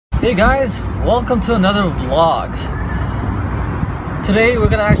Hey guys, welcome to another vlog. Today we're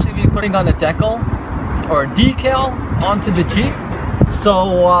gonna actually be putting on a decal or decal onto the Jeep.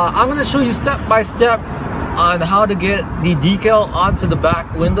 So I'm gonna show you step by step on how to get the decal onto the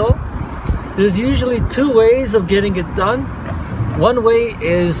back window. There's usually two ways of getting it done. One way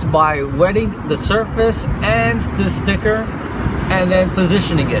is by wetting the surface and the sticker and then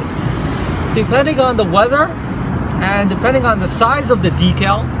positioning it. Depending on the weather and depending on the size of the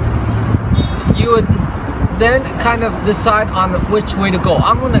decal, you would then kind of decide on which way to go.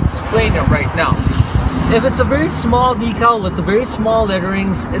 I'm going to explain it right now. If it's a very small decal with very small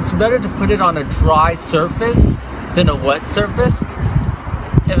letterings, it's better to put it on a dry surface than a wet surface.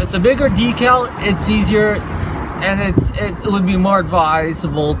 If it's a bigger decal, it's easier and it would be more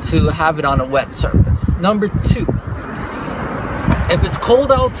advisable to have it on a wet surface. Number two, if it's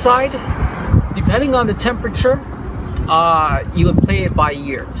cold outside, depending on the temperature, you would play it by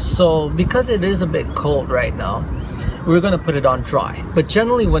ear. So because it is a bit cold right now, we're going to put it on dry. But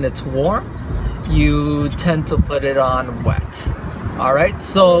generally when it's warm, you tend to put it on wet. Alright,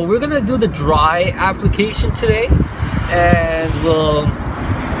 so we're going to do the dry application today and we'll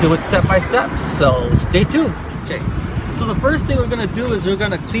do it step by step. So stay tuned. Okay, so the first thing we're going to do is we're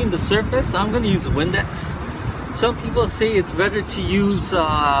going to clean the surface. I'm going to use Windex. Some people say it's better to use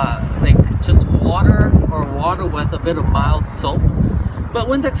like just water or water with a bit of mild soap, but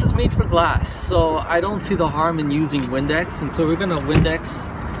Windex is made for glass, so I don't see the harm in using Windex. And so we're gonna Windex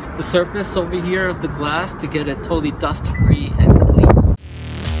the surface over here of the glass to get it totally dust free and clean.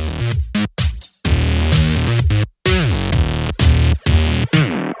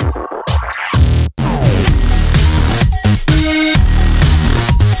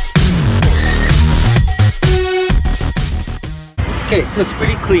 Okay, looks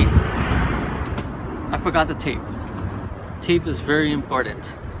pretty clean. I forgot the tape. Tape is very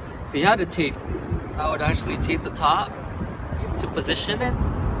important. If you had a tape, I would actually tape the top to position it,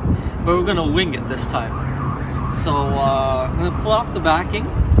 but we're gonna wing it this time. So I'm gonna pull off the backing.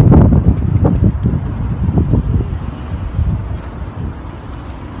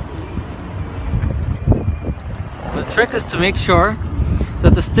 The trick is to make sure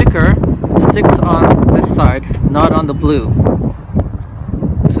that the sticker sticks on this side, not on the blue.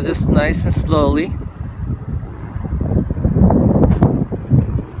 So just nice and slowly.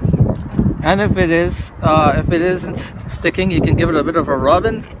 And if it isn't sticking, you can give it a bit of a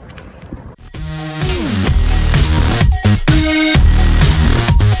rubbing.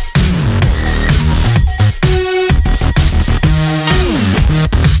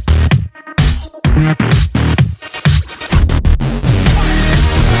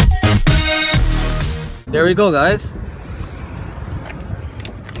 There we go, guys.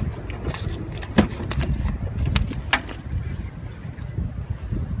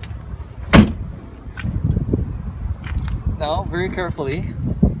 Now, very carefully,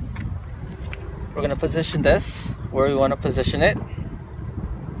 we're going to position this where we want to position it.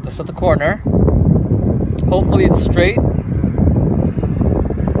 Just at the corner. Hopefully it's straight. And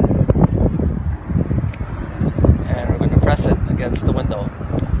we're going to press it against the window.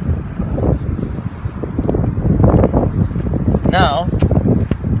 Now,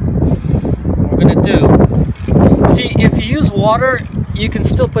 what we're going to do, see, if you use water, you can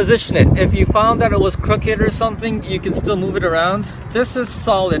still position it. If you found that it was crooked or something, you can still move it around. This is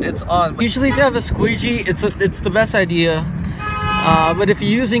solid, it's on. Usually if you have a squeegee, it's the best idea. But if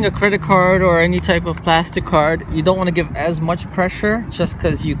you're using a credit card or any type of plastic card, you don't want to give as much pressure just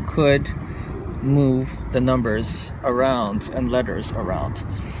because you could move the numbers around and letters around.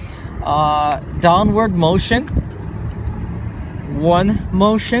 Downward motion, one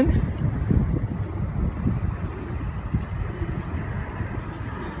motion.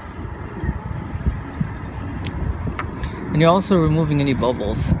 And you're also removing any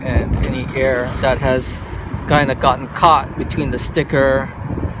bubbles and any air that has kind of gotten caught between the sticker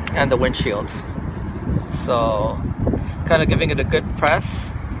and the windshield. So kind of giving it a good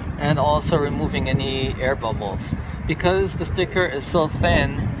press and also removing any air bubbles. Because the sticker is so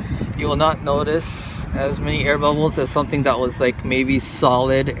thin, you will not notice as many air bubbles as something that was like maybe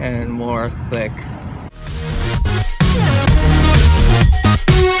solid and more thick.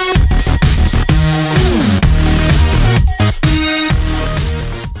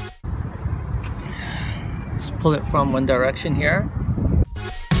 Pull it from one direction here.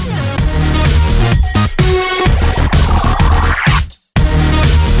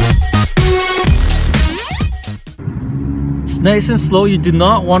 It's nice and slow. You do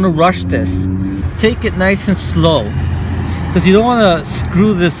not want to rush this. Take it nice and slow because you don't want to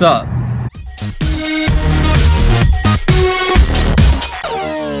screw this up.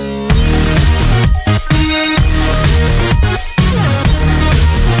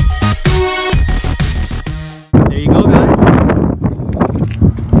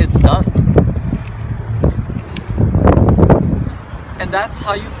 And that's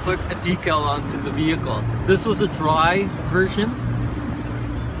how you put a decal onto the vehicle. This was a dry version,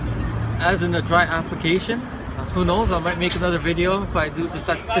 as in a dry application. Who knows, I might make another video if I do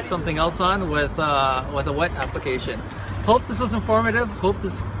decide to stick something else on with a wet application. Hope this was informative. Hope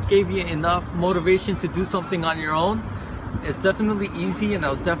this gave you enough motivation to do something on your own. It's definitely easy, and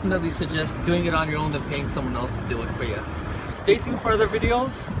I'll definitely suggest doing it on your own than paying someone else to do it for you. Stay tuned for other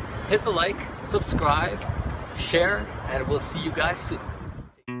videos. Hit the like, subscribe, share, and we'll see you guys soon.